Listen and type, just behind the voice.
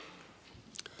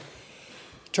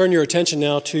Turn your attention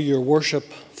now to your worship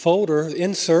folder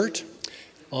insert.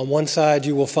 On one side,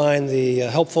 you will find the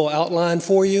helpful outline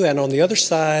for you, and on the other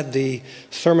side, the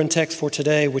sermon text for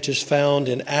today, which is found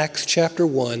in Acts chapter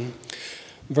 1,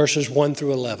 verses 1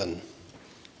 through 11.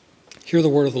 Hear the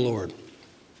word of the Lord.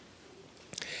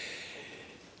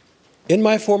 In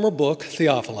my former book,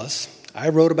 Theophilus, I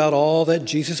wrote about all that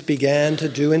Jesus began to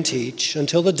do and teach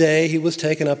until the day he was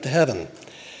taken up to heaven,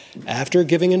 after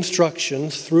giving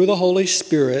instructions through the Holy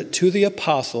Spirit to the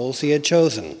apostles he had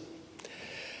chosen.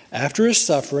 After his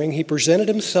suffering, he presented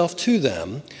himself to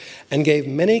them and gave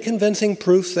many convincing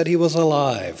proofs that he was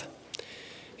alive.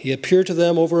 He appeared to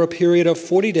them over a period of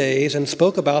 40 days and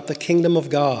spoke about the kingdom of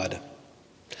God.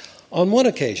 On one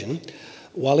occasion,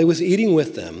 while he was eating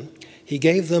with them, he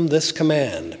gave them this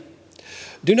command: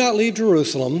 "Do not leave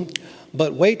Jerusalem,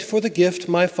 but wait for the gift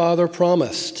my Father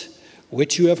promised,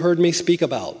 which you have heard me speak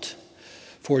about.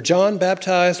 For John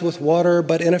baptized with water,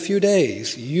 but in a few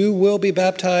days you will be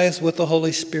baptized with the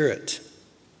Holy Spirit."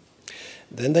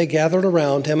 Then they gathered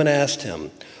around him and asked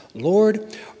him, "Lord,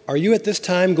 are you at this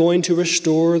time going to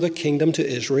restore the kingdom to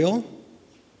Israel?"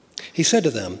 He said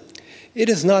to them, "It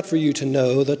is not for you to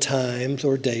know the times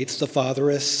or dates the Father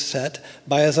has set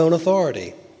by his own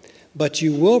authority, but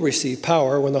you will receive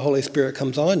power when the Holy Spirit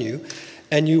comes on you,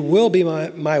 and you will be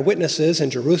my witnesses in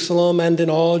Jerusalem and in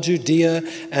all Judea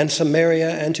and Samaria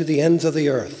and to the ends of the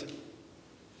earth."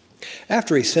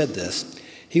 After he said this,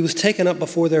 he was taken up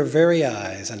before their very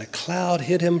eyes, and a cloud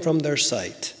hid him from their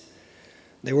sight.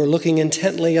 They were looking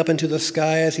intently up into the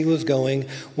sky as he was going,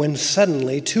 when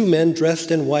suddenly 2 men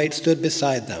dressed in white stood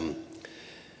beside them.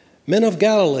 "Men of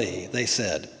Galilee," they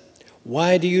said,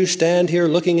 "why do you stand here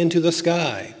looking into the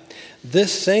sky?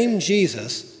 This same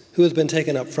Jesus, who has been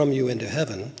taken up from you into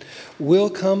heaven, will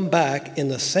come back in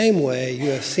the same way you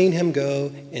have seen him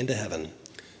go into heaven."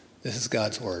 This is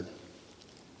God's word.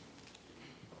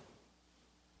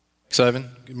 Thanks, Ivan.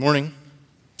 Good morning.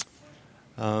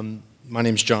 My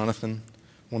name's Jonathan,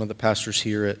 one of the pastors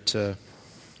here at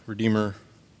Redeemer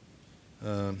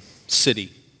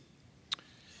City.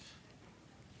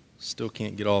 Still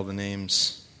can't get all the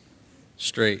names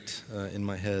straight in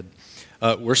my head.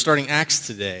 We're starting Acts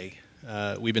today.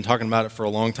 We've been talking about it for a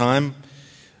long time.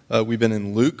 We've been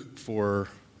in Luke for,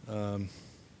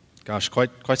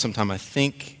 quite some time. I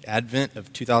think Advent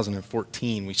of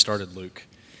 2014 we started Luke,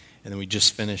 and then we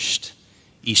just finished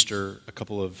Easter a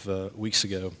couple of weeks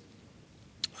ago.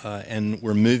 And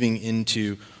we're moving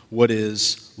into what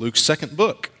is Luke's second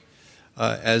book.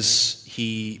 As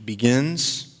he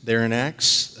begins there in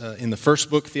Acts, in the first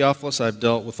book, Theophilus, I've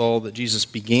dealt with all that Jesus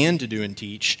began to do and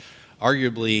teach.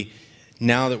 Arguably,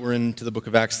 now that we're into the book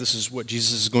of Acts, this is what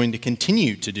Jesus is going to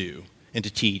continue to do and to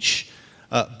teach,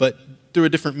 but through a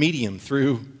different medium,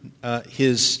 through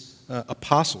his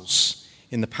apostles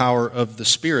in the power of the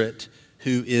Spirit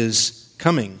who is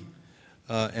coming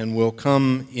and will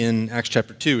come in Acts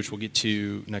chapter 2, which we'll get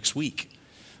to next week.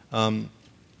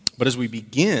 But as we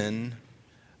begin,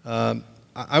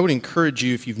 I would encourage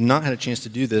you, if you've not had a chance to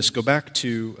do this, go back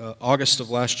to August of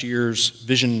last year's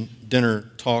Vision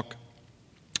Dinner talk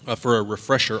for a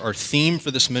refresher. Our theme for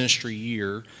this ministry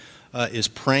year is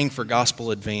praying for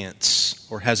gospel advance,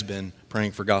 or has been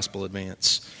praying for gospel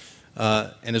advance.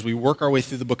 And as we work our way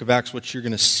through the book of Acts, what you're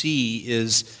going to see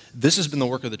is this has been the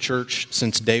work of the church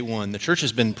since day one. The church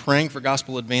has been praying for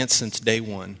gospel advance since day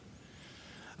one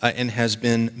and has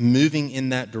been moving in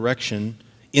that direction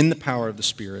in the power of the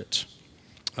Spirit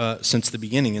since the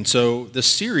beginning. And so this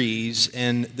series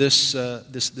and this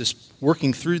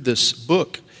working through this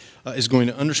book is going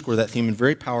to underscore that theme in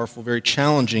very powerful, very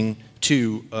challenging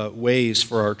two ways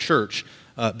for our church.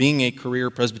 Being a career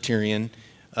Presbyterian,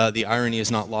 the irony is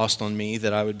not lost on me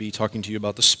that I would be talking to you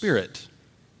about the Spirit.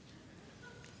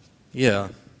 Yeah,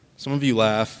 some of you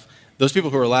laugh. Those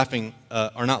people who are laughing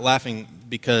are not laughing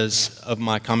because of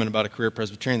my comment about a career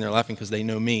Presbyterian. They're laughing because they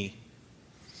know me.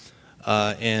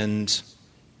 And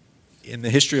in the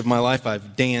history of my life,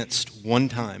 I've danced one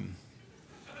time.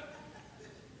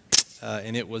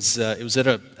 And it was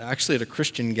actually at a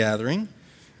Christian gathering.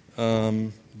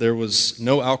 There was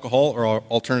no alcohol or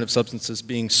alternative substances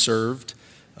being served.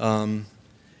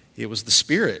 It was the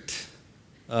Spirit.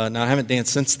 Now, I haven't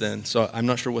danced since then, so I'm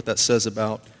not sure what that says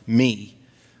about me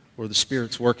or the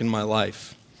Spirit's work in my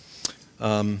life.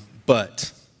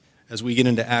 But as we get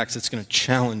into Acts, it's going to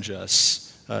challenge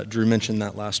us. Drew mentioned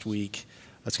that last week.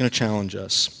 It's going to challenge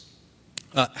us.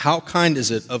 How kind is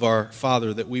it of our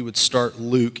Father that we would start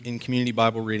Luke in community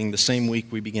Bible reading the same week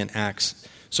we begin Acts?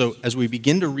 So as we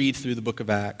begin to read through the book of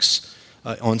Acts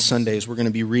on Sundays, we're going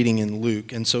to be reading in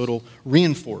Luke, and so it'll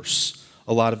reinforce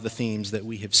a lot of the themes that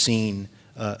we have seen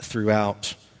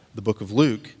throughout the book of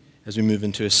Luke as we move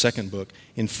into his second book.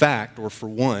 In fact, or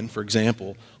for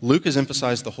example, Luke has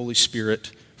emphasized the Holy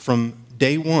Spirit from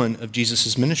day one of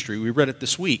Jesus' ministry. We read it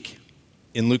this week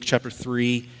in Luke chapter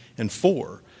 3 and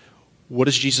 4. What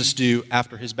does Jesus do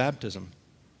after his baptism?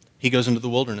 He goes into the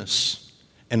wilderness.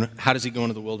 And how does he go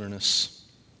into the wilderness?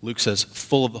 Luke says,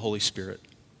 full of the Holy Spirit.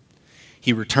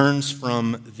 He returns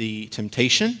from the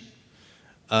temptation.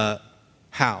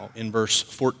 How? In verse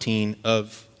 14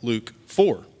 of Luke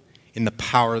 4. In the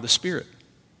power of the Spirit.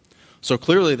 So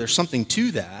clearly there's something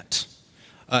to that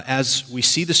as we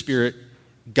see the Spirit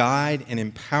guide and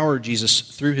empower Jesus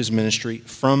through his ministry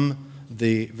from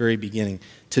the very beginning.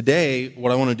 Today,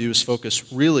 what I want to do is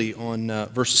focus really on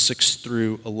verses 6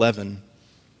 through 11.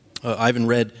 I haven't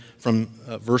read from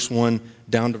verse 1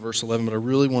 down to verse 11, but I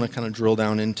really want to kind of drill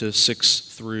down into 6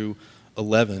 through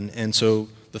 11. And so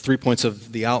the 3 points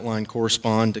of the outline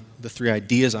correspond to the 3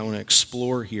 ideas I want to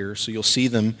explore here. So you'll see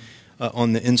them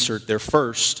on the insert there.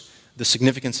 First, the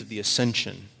significance of the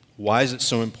ascension. Why is it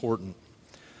so important?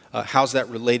 How's that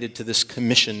related to this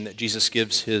commission that Jesus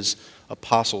gives his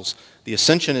apostles? The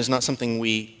ascension is not something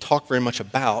we talk very much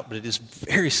about, but it is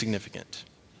very significant.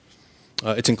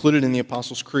 It's included in the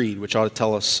Apostles' Creed, which ought to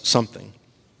tell us something.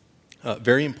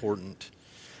 Very important.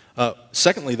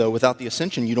 Secondly, though, without the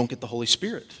ascension, you don't get the Holy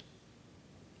Spirit,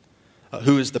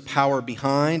 who is the power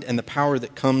behind and the power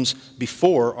that comes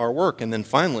before our work. And then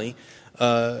finally,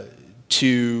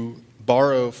 to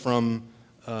borrow from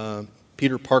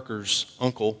Peter Parker's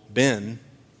uncle, Ben,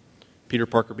 Peter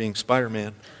Parker being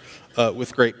Spider-Man,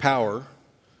 with great power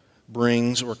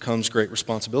brings or comes great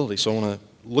responsibility. So I want to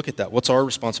look at that. What's our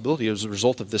responsibility as a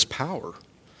result of this power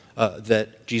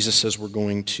that Jesus says we're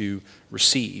going to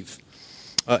receive?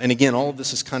 And again, all of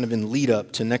this is kind of in lead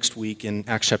up to next week in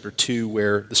Acts chapter 2,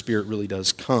 where the Spirit really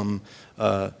does come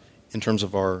in terms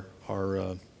of our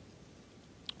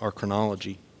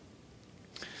chronology.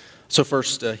 So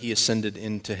first, he ascended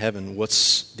into heaven.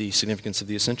 What's the significance of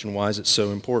the ascension? Why is it so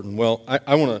important? Well,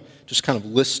 I want to just kind of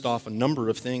list off a number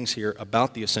of things here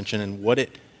about the ascension and what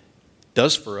it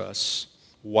does for us,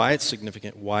 why it's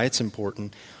significant, why it's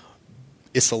important.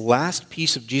 It's the last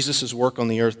piece of Jesus' work on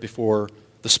the earth before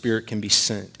the Spirit can be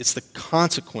sent. It's the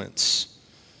consequence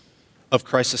of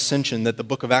Christ's ascension that the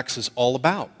book of Acts is all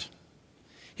about.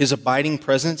 His abiding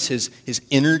presence, his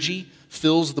energy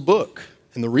fills the book.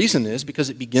 And the reason is because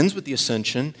it begins with the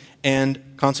ascension and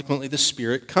consequently the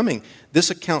Spirit coming. This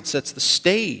account sets the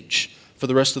stage for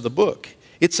the rest of the book.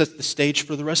 It sets the stage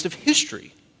for the rest of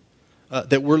history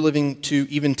that we're living to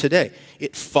even today.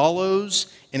 It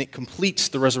follows and it completes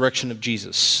the resurrection of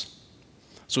Jesus.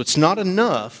 So it's not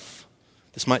enough,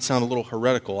 this might sound a little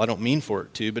heretical, I don't mean for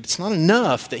it to, but it's not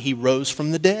enough that he rose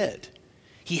from the dead.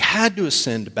 He had to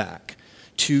ascend back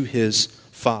to his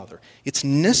Father. It's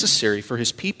necessary for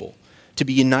his people to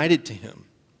be united to him.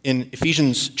 In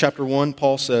Ephesians chapter 1,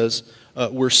 Paul says,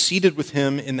 we're seated with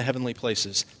him in the heavenly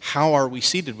places. How are we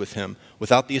seated with him?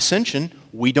 Without the ascension,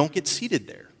 we don't get seated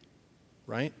there,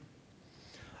 right?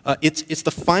 It's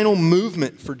the final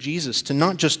movement for Jesus to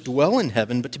not just dwell in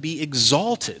heaven, but to be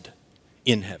exalted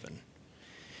in heaven.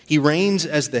 He reigns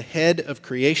as the head of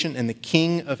creation and the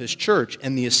king of his church.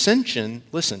 And the ascension,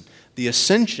 listen, the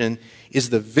ascension is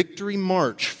the victory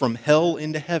march from hell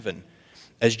into heaven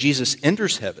as Jesus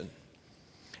enters heaven.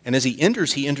 And as he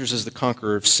enters as the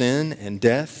conqueror of sin and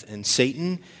death and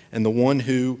Satan, and the one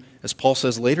who, as Paul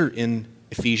says later in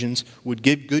Ephesians, would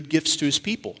give good gifts to his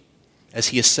people. As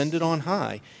he ascended on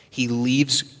high, he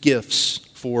leaves gifts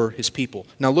for his people.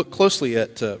 Now look closely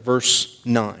at verse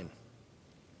 9.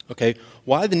 Okay,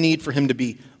 why the need for him to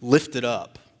be lifted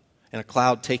up and a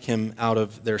cloud take him out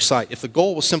of their sight? If the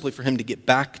goal was simply for him to get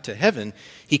back to heaven,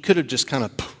 he could have just kind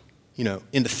of,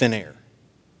 into thin air,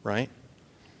 right?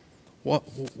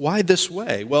 Why this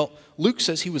way? Well, Luke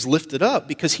says he was lifted up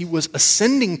because he was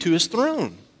ascending to his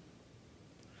throne.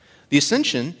 The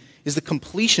ascension is the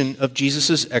completion of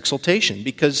Jesus' exaltation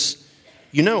because,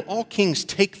 all kings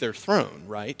take their throne,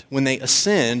 right? When they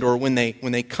ascend or when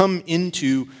they come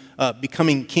into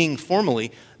becoming king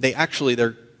formally,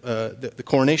 the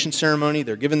coronation ceremony,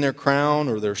 they're given their crown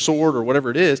or their sword or whatever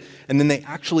it is, and then they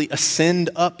actually ascend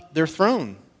up their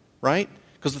throne, right?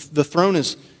 Because the throne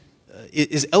is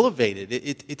elevated.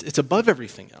 It's above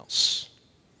everything else.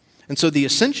 And so the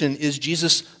ascension is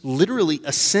Jesus literally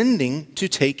ascending to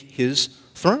take his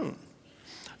throne.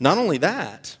 Not only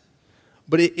that,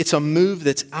 but it's a move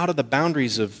that's out of the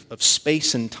boundaries of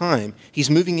space and time. He's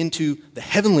moving into the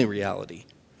heavenly reality.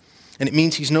 And it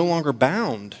means he's no longer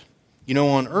bound,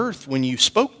 On earth, when you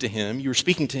spoke to him, you were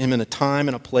speaking to him in a time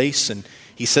and a place, and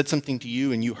he said something to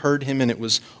you, and you heard him, and it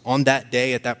was on that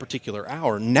day at that particular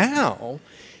hour. Now,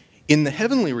 in the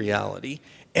heavenly reality,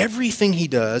 everything he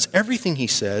does, everything he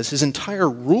says, his entire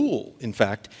rule, in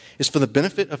fact, is for the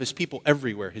benefit of his people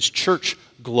everywhere, his church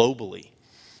globally.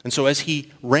 And so as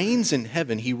he reigns in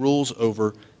heaven, he rules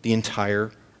over the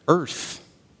entire earth.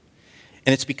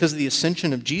 And it's because of the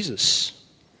ascension of Jesus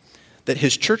that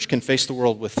his church can face the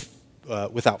world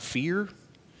without fear,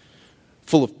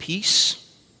 full of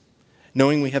peace,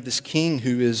 knowing we have this king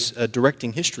who is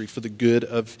directing history for the good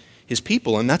of his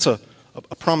people. And that's a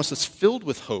promise that's filled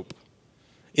with hope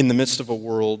in the midst of a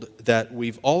world that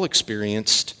we've all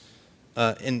experienced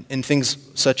in things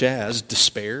such as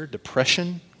despair,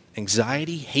 depression,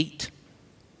 anxiety, hate.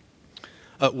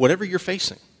 Whatever you're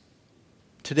facing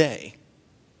today,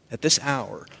 at this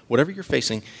hour, whatever you're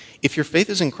facing, if your faith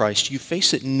is in Christ, you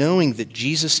face it knowing that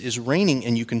Jesus is reigning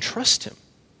and you can trust him.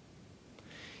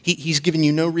 He's given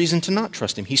you no reason to not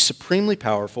trust him. He's supremely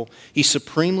powerful. He's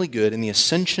supremely good, and the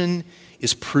ascension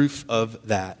is proof of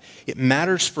that. It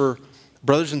matters for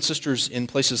brothers and sisters in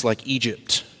places like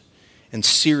Egypt and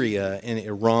Syria and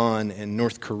Iran and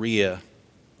North Korea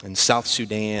and South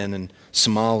Sudan and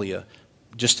Somalia,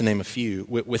 just to name a few.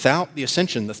 Without the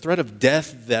ascension, the threat of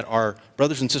death that our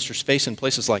brothers and sisters face in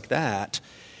places like that,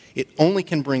 it only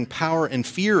can bring power and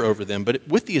fear over them. But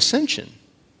with the ascension,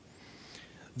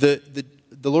 the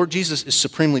Lord Jesus is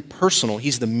supremely personal.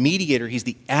 He's the mediator. He's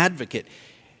the advocate.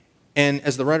 And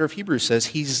as the writer of Hebrews says,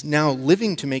 he's now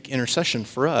living to make intercession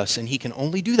for us, and he can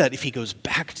only do that if he goes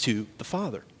back to the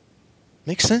Father.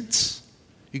 Makes sense?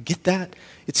 You get that?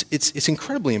 It's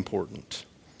incredibly important.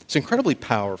 It's incredibly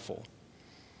powerful.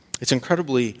 It's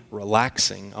incredibly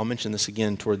relaxing. I'll mention this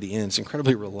again toward the end. It's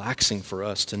incredibly relaxing for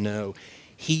us to know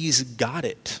he's got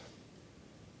it.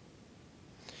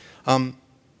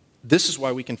 This is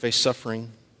why we can face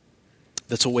suffering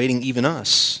that's awaiting even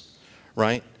us,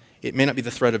 right? It may not be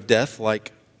the threat of death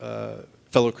like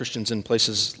fellow Christians in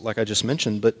places like I just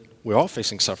mentioned, but we're all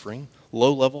facing suffering,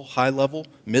 low level, high level,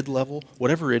 mid level,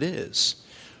 whatever it is.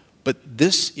 But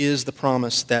this is the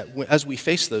promise that as we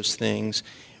face those things,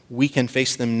 we can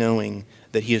face them knowing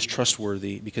that he is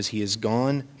trustworthy because he has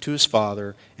gone to his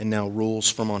Father and now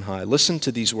rules from on high. Listen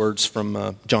to these words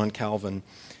from John Calvin,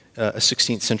 a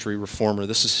 16th century reformer.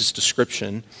 This is his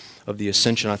description of the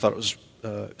ascension. I thought it was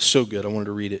so good. I wanted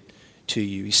to read it to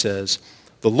you. He says,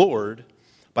 "The Lord,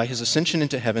 by his ascension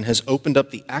into heaven, has opened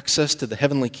up the access to the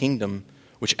heavenly kingdom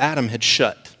which Adam had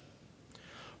shut.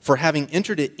 For having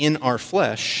entered it in our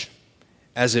flesh,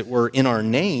 as it were in our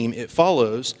name, it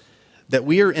follows that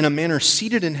we are in a manner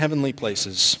seated in heavenly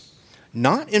places,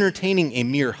 not entertaining a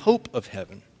mere hope of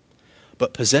heaven,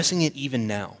 but possessing it even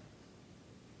now."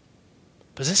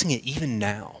 Possessing it even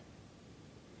now.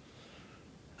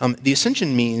 The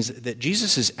ascension means that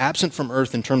Jesus is absent from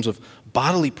earth in terms of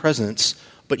bodily presence,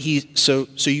 but so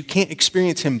you can't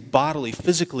experience him bodily,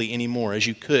 physically anymore as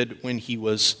you could when he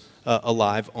was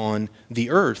alive on the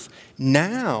earth.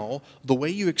 Now, the way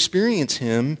you experience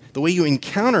him, the way you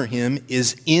encounter him,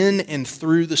 is in and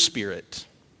through the Spirit.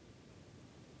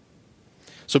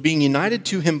 So being united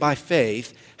to him by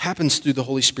faith happens through the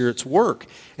Holy Spirit's work.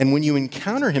 And when you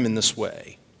encounter him in this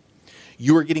way,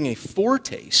 you are getting a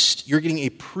foretaste, you're getting a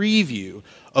preview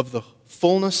of the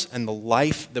fullness and the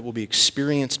life that will be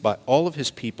experienced by all of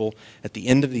his people at the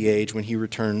end of the age when he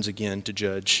returns again to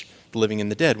judge the living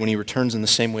and the dead, when he returns in the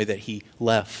same way that he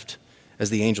left, as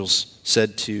the angels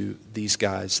said to these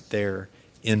guys there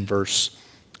in verse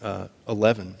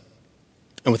 11.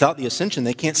 And without the ascension,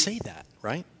 they can't say that,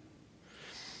 right?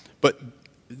 But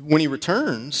when he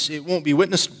returns, it won't be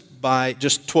witnessed by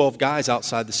just 12 guys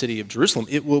outside the city of Jerusalem.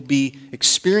 It will be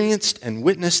experienced and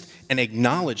witnessed and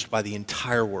acknowledged by the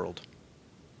entire world.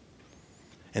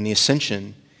 And the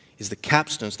ascension is the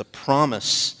capstone, it's the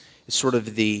promise, it's sort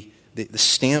of the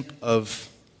stamp of,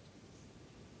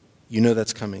 you know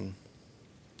that's coming.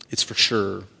 It's for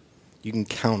sure. You can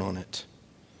count on it.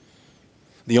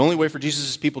 The only way for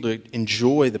Jesus' people to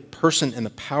enjoy the person and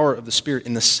the power of the Spirit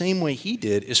in the same way he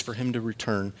did is for him to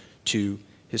return to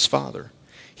his Father.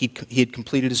 He had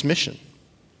completed his mission.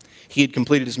 He had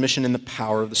completed his mission in the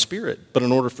power of the Spirit. But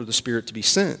in order for the Spirit to be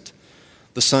sent,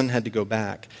 the Son had to go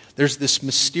back. There's this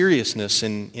mysteriousness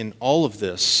in all of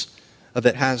this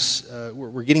that has,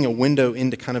 we're getting a window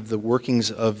into kind of the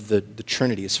workings of the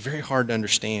Trinity. It's very hard to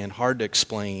understand, hard to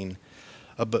explain,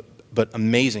 but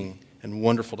amazing and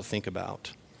wonderful to think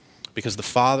about. Because the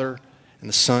Father and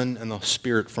the Son and the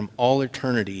Spirit from all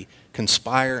eternity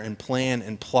conspire and plan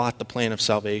and plot the plan of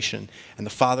salvation. And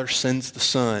the Father sends the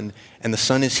Son, and the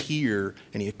Son is here,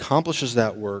 and he accomplishes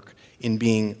that work in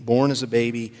being born as a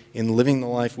baby, in living the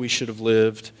life we should have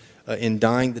lived, in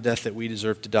dying the death that we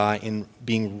deserve to die, in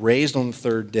being raised on the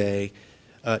third day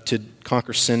to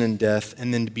conquer sin and death,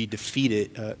 and then to be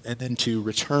defeated, and then to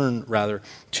return, rather,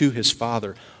 to his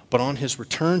Father. But on his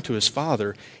return to his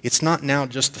Father, it's not now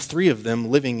just the three of them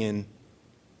living in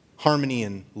harmony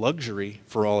and luxury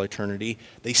for all eternity.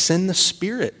 They send the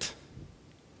Spirit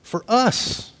for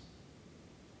us.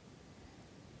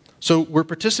 So we're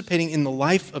participating in the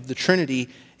life of the Trinity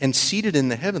and seated in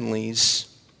the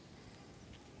heavenlies.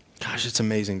 Gosh, it's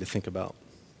amazing to think about.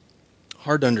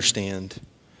 Hard to understand,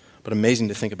 but amazing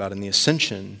to think about. And the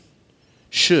ascension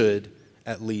should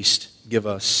at least give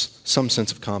us some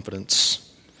sense of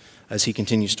confidence as he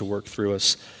continues to work through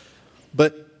us.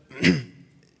 But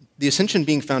the ascension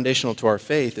being foundational to our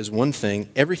faith is one thing.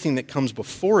 Everything that comes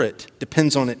before it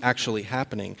depends on it actually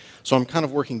happening. So I'm kind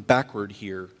of working backward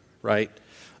here, right?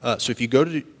 So if you go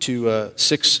to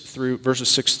verses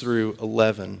 6 through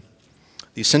 11,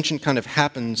 the ascension kind of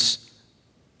happens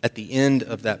at the end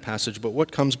of that passage, but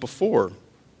what comes before?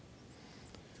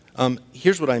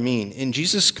 Here's what I mean. In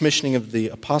Jesus' commissioning of the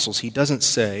apostles, he doesn't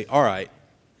say, all right,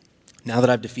 now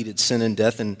that I've defeated sin and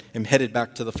death and am headed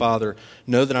back to the Father,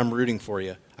 know that I'm rooting for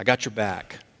you. I got your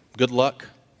back. Good luck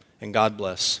and God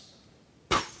bless.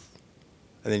 Poof.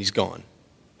 And then he's gone.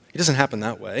 It doesn't happen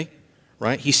that way,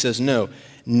 right? He says, no,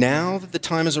 now that the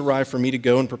time has arrived for me to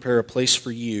go and prepare a place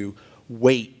for you,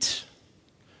 wait.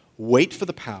 Wait for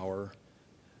the power.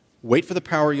 Wait for the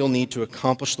power you'll need to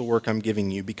accomplish the work I'm giving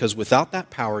you, because without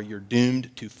that power, you're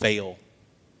doomed to fail.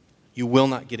 You will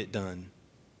not get it done.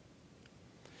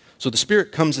 So the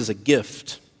Spirit comes as a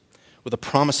gift with a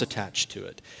promise attached to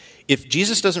it. If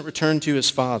Jesus doesn't return to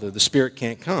his Father, the Spirit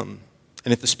can't come.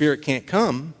 And if the Spirit can't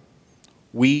come,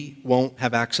 we won't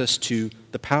have access to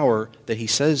the power that he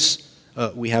says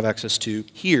we have access to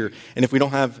here. And if we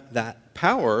don't have that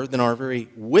power, then our very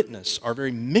witness, our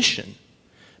very mission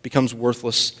becomes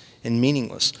worthless and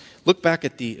meaningless. Look back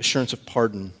at the assurance of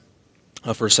pardon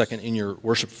for a second in your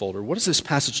worship folder. What does this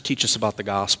passage teach us about the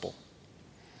gospel?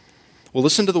 Well,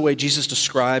 listen to the way Jesus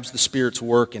describes the Spirit's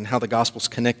work and how the gospel's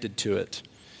connected to it.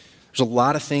 There's a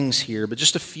lot of things here, but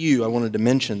just a few I wanted to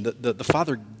mention. The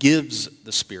Father gives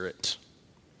the Spirit,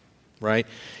 right?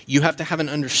 You have to have an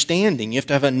understanding. You have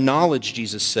to have a knowledge,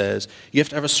 Jesus says. You have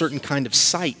to have a certain kind of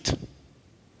sight.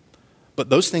 But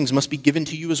those things must be given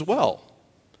to you as well.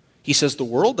 He says the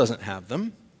world doesn't have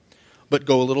them, but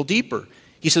go a little deeper.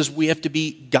 He says we have to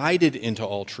be guided into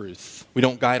all truth. We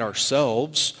don't guide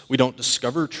ourselves. We don't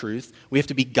discover truth. We have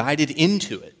to be guided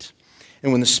into it.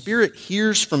 And when the Spirit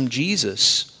hears from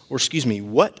Jesus,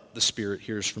 what the Spirit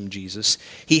hears from Jesus,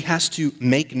 he has to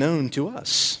make known to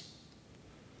us.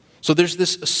 So there's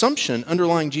this assumption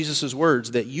underlying Jesus'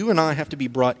 words that you and I have to be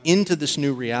brought into this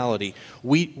new reality.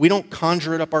 We don't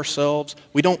conjure it up ourselves.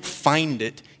 We don't find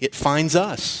it. It finds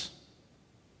us.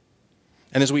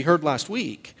 And as we heard last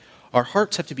week, our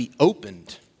hearts have to be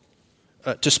opened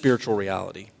to spiritual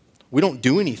reality. We don't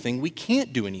do anything. We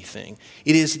can't do anything.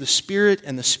 It is the Spirit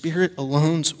and the Spirit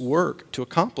alone's work to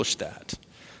accomplish that.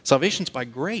 Salvation's by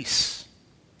grace,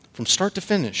 from start to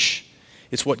finish.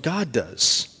 It's what God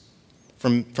does,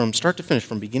 from start to finish,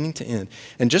 from beginning to end.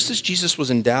 And just as Jesus was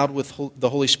endowed with the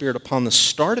Holy Spirit upon the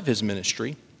start of his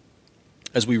ministry,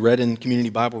 as we read in community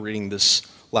Bible reading this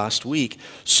last week,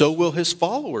 so will his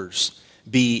followers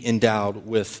be endowed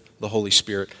with the Holy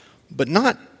Spirit. But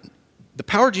the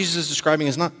power Jesus is describing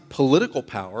is not political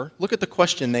power. Look at the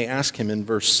question they ask him in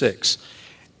verse 6.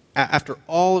 After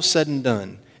all is said and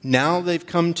done, now they've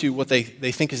come to what they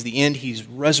think is the end. He's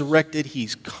resurrected.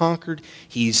 He's conquered.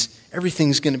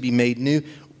 Everything's going to be made new.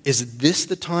 Is this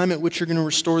the time at which you're going to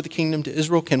restore the kingdom to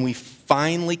Israel? Can we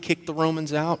finally kick the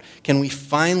Romans out? Can we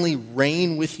finally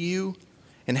reign with you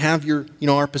and have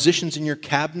our positions in your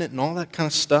cabinet and all that kind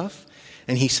of stuff?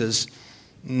 And he says,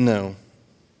 no,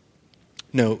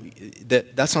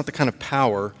 that's not the kind of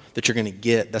power that you're going to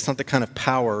get. That's not the kind of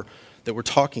power that we're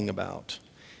talking about.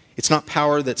 It's not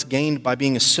power that's gained by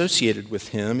being associated with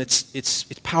him. It's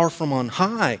power from on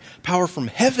high, power from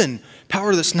heaven,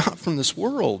 power that's not from this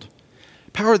world,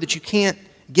 power that you can't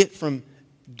get from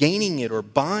gaining it or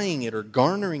buying it or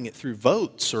garnering it through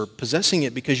votes or possessing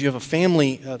it because you have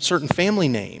a certain family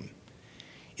name.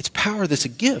 It's power that's a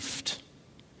gift.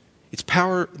 It's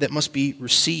power that must be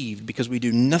received because we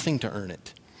do nothing to earn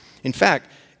it. In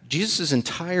fact, Jesus'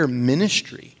 entire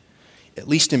ministry, at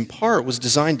least in part, was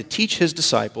designed to teach his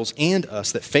disciples and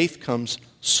us that faith comes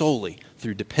solely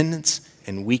through dependence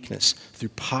and weakness, through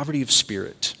poverty of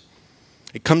spirit.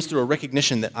 It comes through a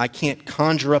recognition that I can't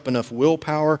conjure up enough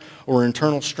willpower or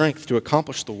internal strength to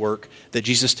accomplish the work that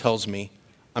Jesus tells me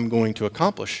I'm going to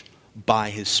accomplish, by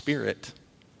his Spirit,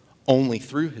 only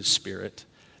through his Spirit,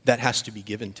 that has to be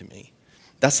given to me.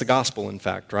 That's the gospel, in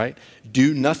fact, right?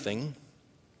 Do nothing.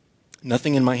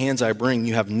 Nothing in my hands I bring.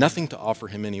 You have nothing to offer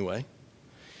him anyway.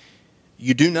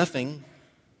 You do nothing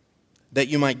that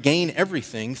you might gain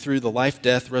everything through the life,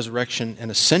 death, resurrection,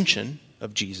 and ascension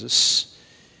of Jesus.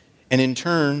 And in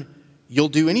turn, you'll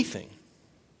do anything.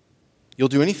 You'll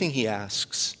do anything he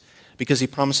asks because he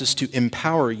promises to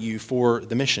empower you for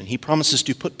the mission. He promises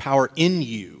to put power in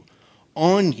you,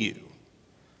 on you.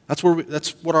 That's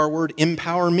what our word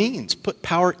empower means, put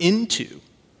power into.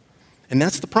 And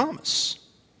that's the promise.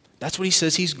 That's what he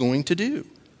says he's going to do.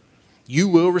 You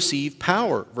will receive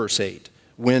power, verse 8,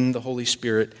 when the Holy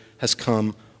Spirit has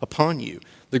come upon you.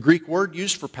 The Greek word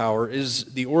used for power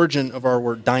is the origin of our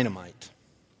word dynamite.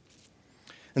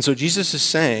 And so Jesus is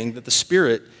saying that the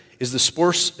Spirit is the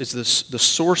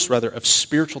source of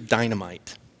spiritual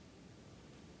dynamite.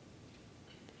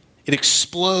 It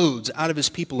explodes out of his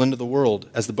people into the world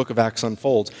as the book of Acts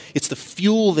unfolds. It's the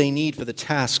fuel they need for the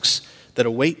tasks that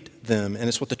await them, and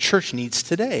it's what the church needs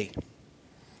today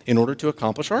in order to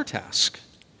accomplish our task,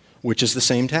 which is the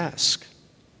same task.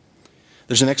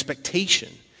 There's an expectation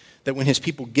that when his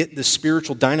people get this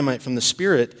spiritual dynamite from the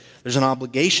Spirit, there's an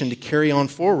obligation to carry on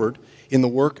forward in the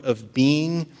work of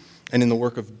being and in the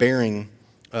work of bearing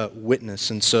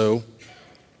witness. And so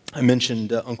I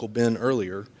mentioned Uncle Ben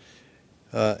earlier,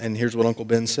 and here's what Uncle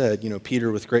Ben said.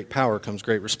 Peter, with great power comes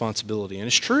great responsibility. And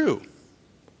it's true.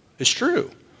 It's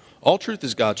true. All truth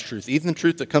is God's truth, even the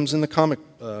truth that comes in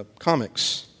the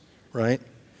comics, right?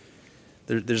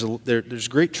 There's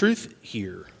great truth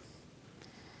here.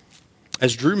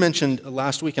 As Drew mentioned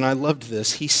last week, and I loved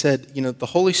this, he said, the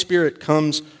Holy Spirit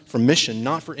comes for mission,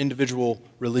 not for individual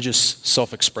religious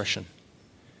self-expression.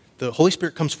 The Holy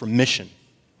Spirit comes for mission.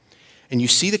 And you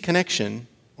see the connection,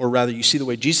 or rather you see the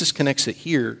way Jesus connects it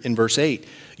here in verse 8.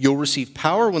 You'll receive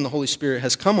power when the Holy Spirit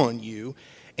has come on you,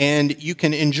 and you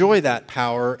can enjoy that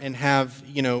power and have,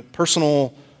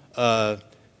 personal,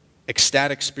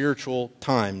 ecstatic spiritual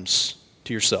times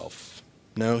to yourself.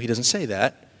 No, he doesn't say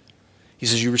that. He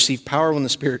says you receive power when the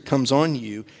Spirit comes on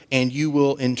you, and you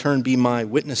will in turn be my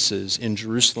witnesses in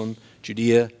Jerusalem,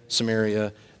 Judea,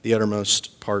 Samaria, the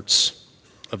uttermost parts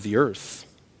of the earth.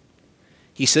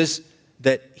 He says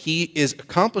that he is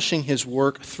accomplishing his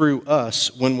work through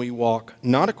us when we walk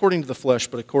not according to the flesh,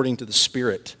 but according to the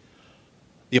Spirit.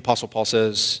 The Apostle Paul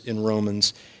says in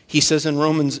Romans. He says in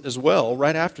Romans as well,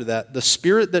 right after that, the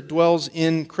Spirit that dwells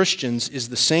in Christians is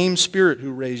the same Spirit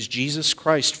who raised Jesus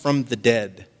Christ from the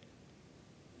dead.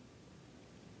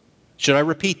 Should I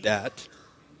repeat that?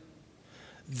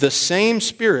 The same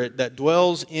Spirit that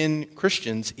dwells in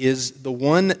Christians is the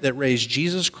one that raised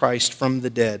Jesus Christ from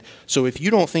the dead. So if you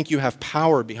don't think you have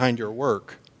power behind your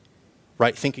work,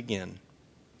 right, think again.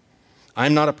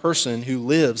 I'm not a person who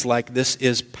lives like this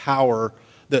is power,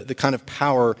 the kind of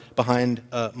power behind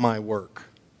my work.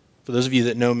 For those of you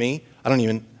that know me, I don't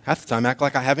even half the time act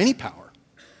like I have any power,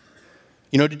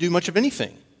 to do much of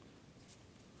anything.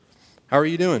 How are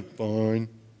you doing? Fine.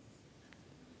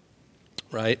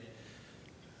 Right?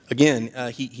 Again,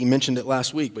 he mentioned it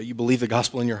last week, but you believe the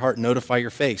gospel in your heart, notify your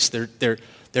face.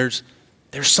 There's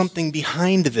something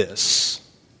behind this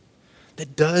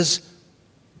that does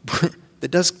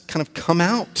kind of come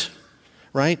out,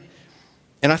 right?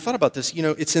 And I thought about this,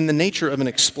 it's in the nature of an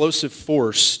explosive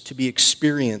force to be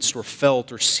experienced or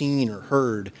felt or seen or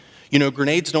heard.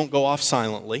 Grenades don't go off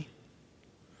silently.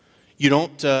 You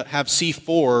don't have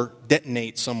C4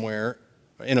 detonate somewhere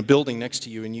in a building next to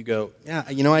you and you go, yeah,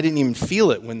 I didn't even feel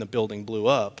it when the building blew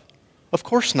up. Of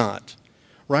course not,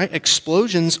 right?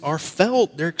 Explosions are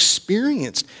felt, they're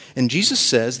experienced. And Jesus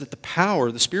says that the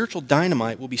power, the spiritual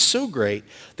dynamite will be so great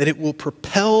that it will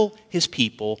propel his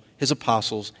people, his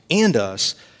apostles, and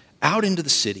us out into the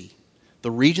city, the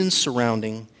regions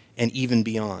surrounding, and even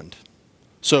beyond.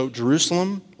 So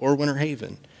Jerusalem or Winter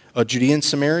Haven, Judea and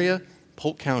Samaria,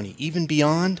 Polk County, even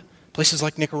beyond places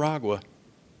like Nicaragua,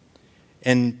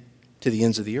 and to the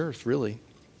ends of the earth, really.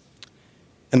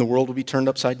 And the world will be turned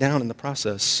upside down in the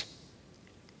process.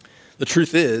 The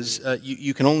truth is,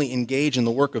 you can only engage in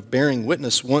the work of bearing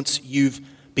witness once you've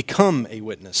become a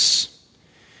witness.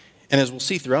 And as we'll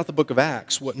see throughout the book of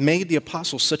Acts, what made the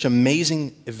apostles such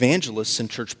amazing evangelists and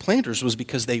church planters was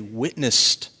because they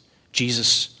witnessed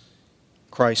Jesus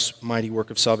Christ's mighty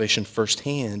work of salvation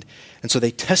firsthand. And so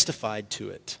they testified to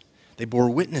it. They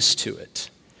bore witness to it.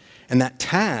 And that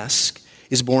task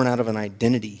is born out of an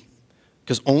identity,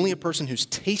 because only a person who's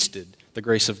tasted the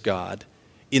grace of God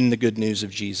in the good news of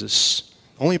Jesus,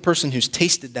 only a person who's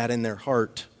tasted that in their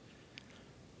heart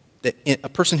that a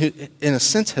person who, in a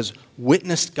sense, has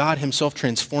witnessed God himself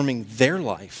transforming their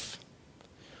life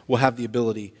will have the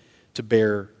ability to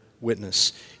bear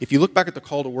witness. If you look back at the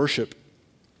call to worship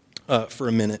for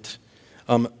a minute,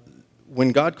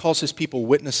 when God calls his people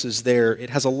witnesses there,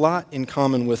 it has a lot in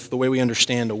common with the way we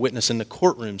understand a witness in the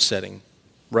courtroom setting,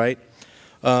 right?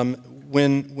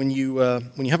 When you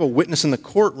have a witness in the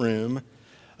courtroom,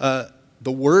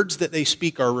 the words that they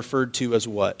speak are referred to as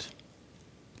what?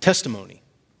 Testimony,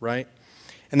 right?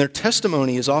 And their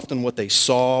testimony is often what they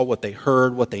saw, what they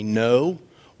heard, what they know,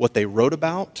 what they wrote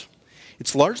about.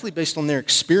 It's largely based on their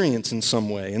experience in some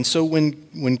way. And so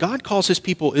when God calls his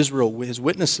people Israel, his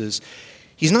witnesses,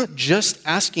 he's not just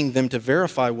asking them to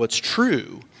verify what's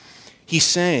true. He's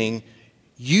saying,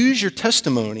 use your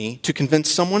testimony to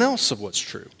convince someone else of what's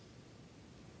true.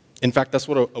 In fact, that's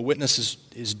what a witness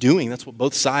is doing. That's what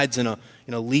both sides in a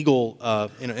legal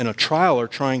in a trial are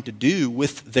trying to do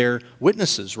with their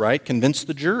witnesses, right? Convince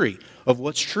the jury of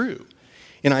what's true.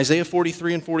 In Isaiah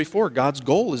 43 and 44, God's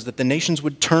goal is that the nations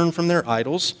would turn from their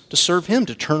idols to serve him,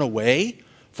 to turn away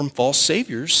from false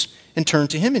saviors and turn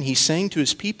to him. And he's saying to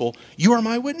his people, you are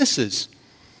my witnesses.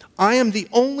 I am the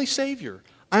only Savior.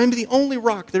 I am the only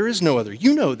rock. There is no other.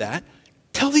 You know that.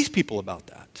 Tell these people about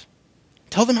that.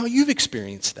 Tell them how you've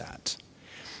experienced that.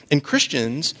 And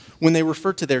Christians, when they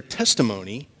refer to their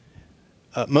testimony,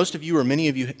 most of you or many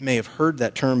of you may have heard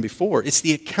that term before. It's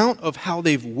the account of how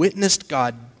they've witnessed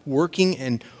God working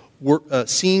and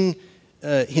seeing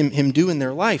him do in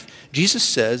their life. Jesus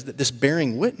says that this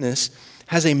bearing witness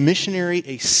has a missionary,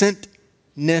 a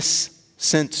sentness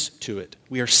sense to it.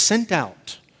 We are sent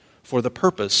out for the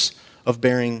purpose of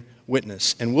bearing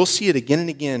witness. And we'll see it again and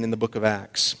again in the book of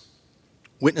Acts.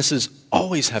 Witnesses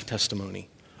always have testimony.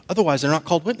 Otherwise, they're not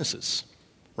called witnesses,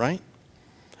 right?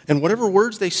 And whatever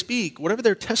words they speak, whatever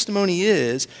their testimony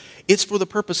is, it's for the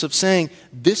purpose of saying,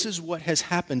 this is what has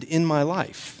happened in my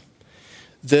life.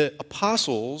 The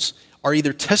apostles are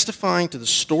either testifying to the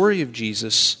story of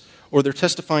Jesus or they're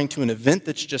testifying to an event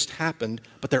that's just happened,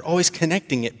 but they're always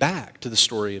connecting it back to the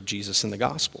story of Jesus in the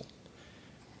gospel.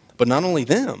 But not only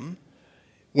them,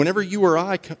 whenever you or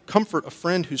I comfort a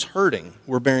friend who's hurting,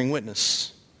 we're bearing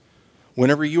witness.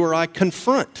 Whenever you or I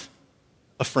confront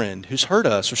a friend who's hurt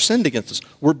us or sinned against us,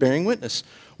 we're bearing witness.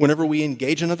 Whenever we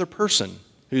engage another person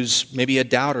who's maybe a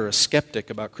doubter, a skeptic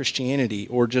about Christianity,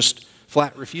 or just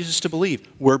flat refuses to believe,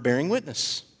 we're bearing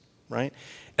witness, right?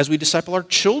 As we disciple our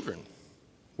children,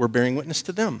 we're bearing witness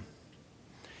to them.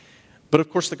 But of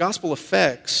course, the gospel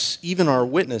affects even our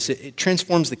witness. It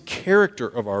transforms the character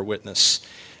of our witness.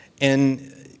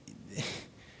 And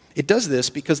it does this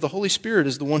because the Holy Spirit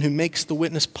is the one who makes the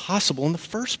witness possible in the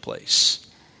first place.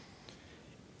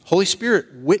 Holy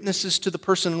Spirit witnesses to the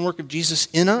person and work of Jesus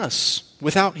in us.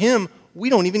 Without him, we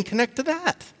don't even connect to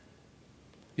that.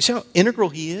 You see how integral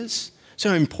he is? See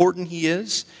how important he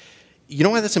is? You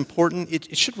know why that's important?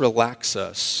 It should relax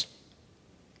us.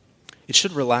 It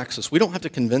should relax us. We don't have to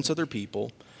convince other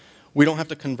people. We don't have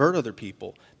to convert other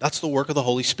people. That's the work of the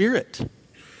Holy Spirit.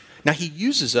 Now, he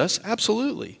uses us,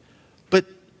 absolutely. But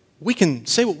we can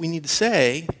say what we need to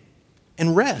say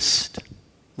and rest,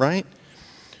 right?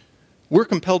 We're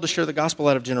compelled to share the gospel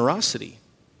out of generosity,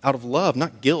 out of love,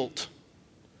 not guilt.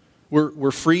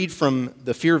 We're freed from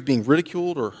the fear of being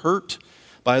ridiculed or hurt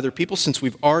by other people since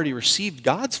we've already received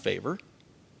God's favor.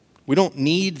 We don't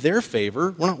need their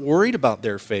favor. We're not worried about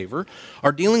their favor.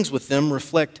 Our dealings with them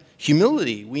reflect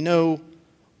humility. We know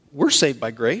we're saved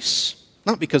by grace,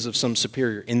 not because of some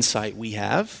superior insight we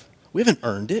have. We haven't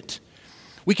earned it.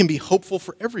 We can be hopeful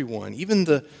for everyone, even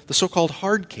the so-called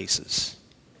hard cases,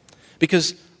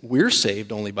 because we're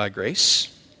saved only by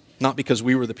grace, not because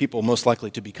we were the people most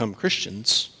likely to become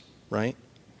Christians, right?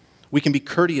 We can be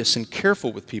courteous and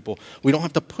careful with people. We don't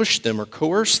have to push them or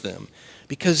coerce them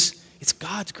because it's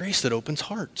God's grace that opens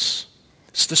hearts.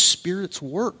 It's the Spirit's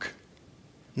work,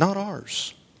 not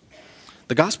ours.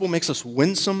 The gospel makes us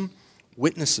winsome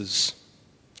witnesses,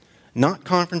 not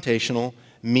confrontational,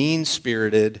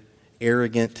 mean-spirited,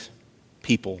 arrogant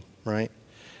people, right?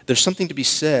 There's something to be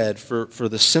said for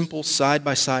the simple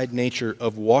side-by-side nature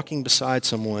of walking beside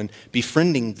someone,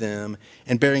 befriending them,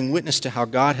 and bearing witness to how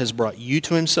God has brought you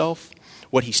to himself,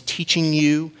 what he's teaching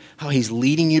you, how he's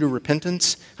leading you to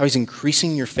repentance, how he's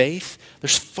increasing your faith.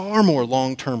 There's far more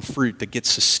long-term fruit that gets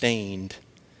sustained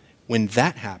when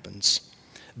that happens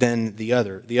than the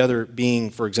other. The other being,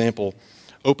 for example,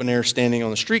 open air standing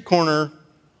on the street corner,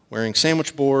 wearing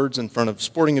sandwich boards in front of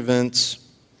sporting events,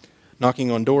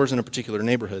 knocking on doors in a particular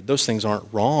neighborhood. Those things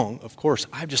aren't wrong, of course.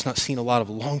 I've just not seen a lot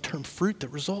of long-term fruit that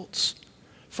results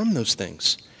from those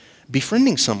things.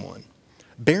 Befriending someone,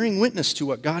 bearing witness to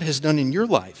what God has done in your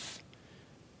life,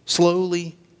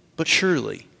 slowly but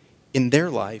surely, in their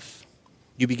life,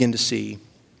 you begin to see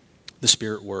the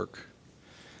Spirit work.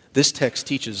 This text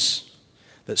teaches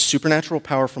that supernatural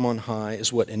power from on high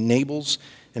is what enables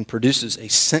and produces a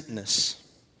sentness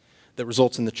that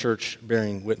results in the church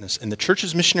bearing witness. And the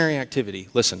church's missionary activity,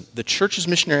 listen, the church's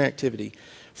missionary activity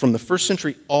from the first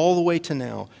century all the way to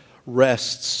now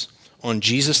rests on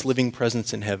Jesus' living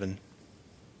presence in heaven.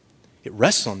 It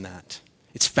rests on that.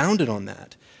 It's founded on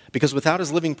that. Because without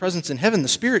his living presence in heaven, the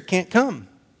Spirit can't come.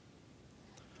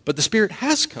 But the Spirit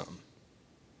has come.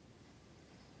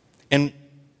 And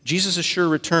Jesus' sure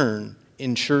return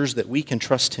ensures that we can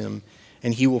trust him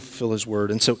and he will fulfill his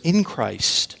word. And so in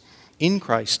Christ,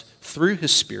 through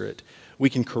his Spirit, we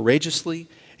can courageously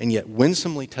and yet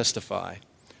winsomely testify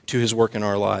to his work in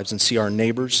our lives and see our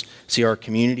neighbors, see our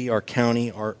community, our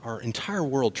county, our entire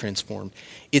world transformed.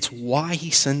 It's why he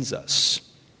sends us.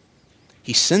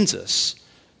 He sends us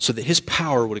so that his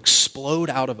power would explode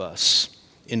out of us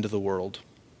into the world.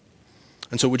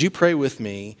 And so would you pray with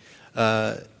me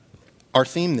our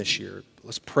theme this year?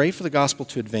 Let's pray for the gospel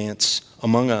to advance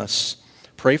among us.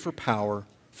 Pray for power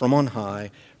from on high.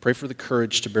 Pray for the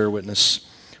courage to bear witness.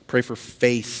 Pray for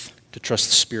faith to trust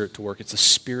the Spirit to work. It's the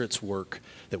Spirit's work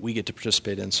that we get to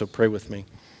participate in. So pray with me.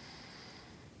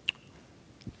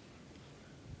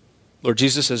 Lord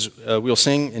Jesus, as we'll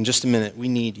sing in just a minute, we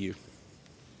need you.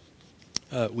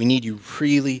 We need you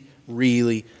really,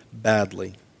 really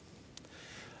badly.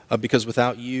 Because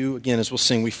without you, again, as we'll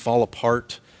sing, we fall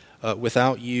apart.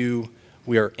 Without you,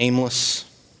 we are aimless.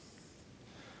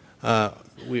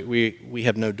 We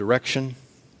have no direction.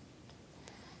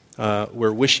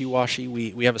 We're wishy-washy.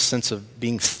 We have a sense of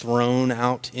being thrown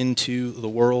out into the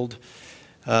world,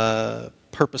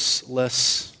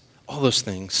 purposeless, all those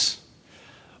things.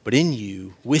 But in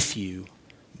you, with you,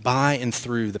 by and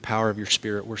through the power of your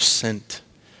Spirit, we're sent.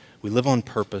 We live on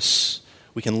purpose.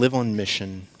 We can live on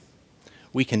mission.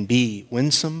 We can be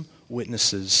winsome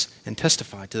witnesses and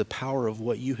testify to the power of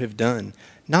what you have done,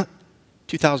 not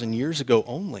 2,000 years ago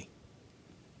only,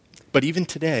 but even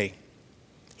today,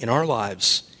 in our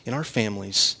lives, in our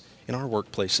families, in our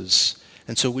workplaces.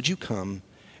 And so would you come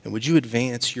and would you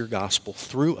advance your gospel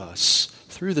through us,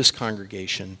 through this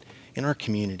congregation, in our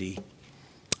community,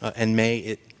 and may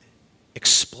it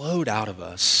explode out of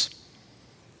us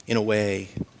in a way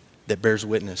that bears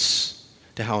witness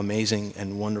to how amazing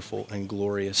and wonderful and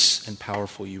glorious and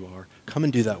powerful you are. Come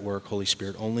and do that work, Holy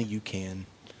Spirit. Only you can.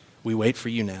 We wait for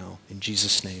you now. In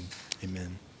Jesus' name,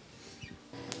 amen.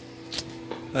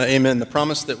 Amen. The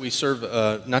promise that we serve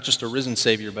not just a risen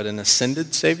Savior, but an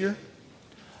ascended Savior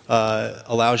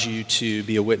allows you to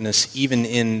be a witness even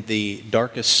in the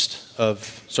darkest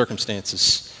of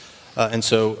circumstances. And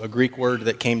so a Greek word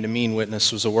that came to mean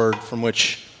witness was a word from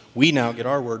which we now get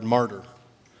our word martyr.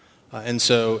 And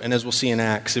as we'll see in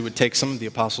Acts, it would take some of the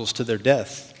apostles to their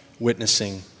death,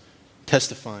 witnessing,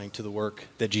 testifying to the work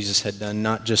that Jesus had done,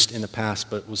 not just in the past,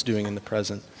 but was doing in the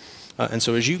present. And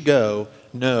so as you go,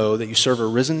 know that you serve a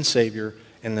risen Savior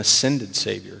and an ascended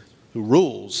Savior who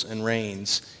rules and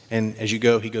reigns. And as you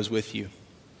go, he goes with you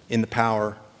in the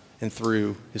power and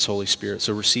through his Holy Spirit.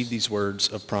 So receive these words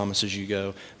of promise as you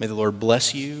go. May the Lord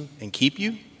bless you and keep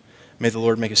you. May the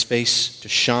Lord make his face to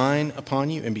shine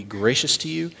upon you and be gracious to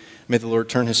you. May the Lord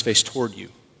turn his face toward you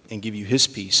and give you his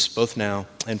peace, both now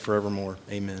and forevermore.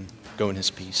 Amen. Go in his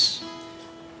peace.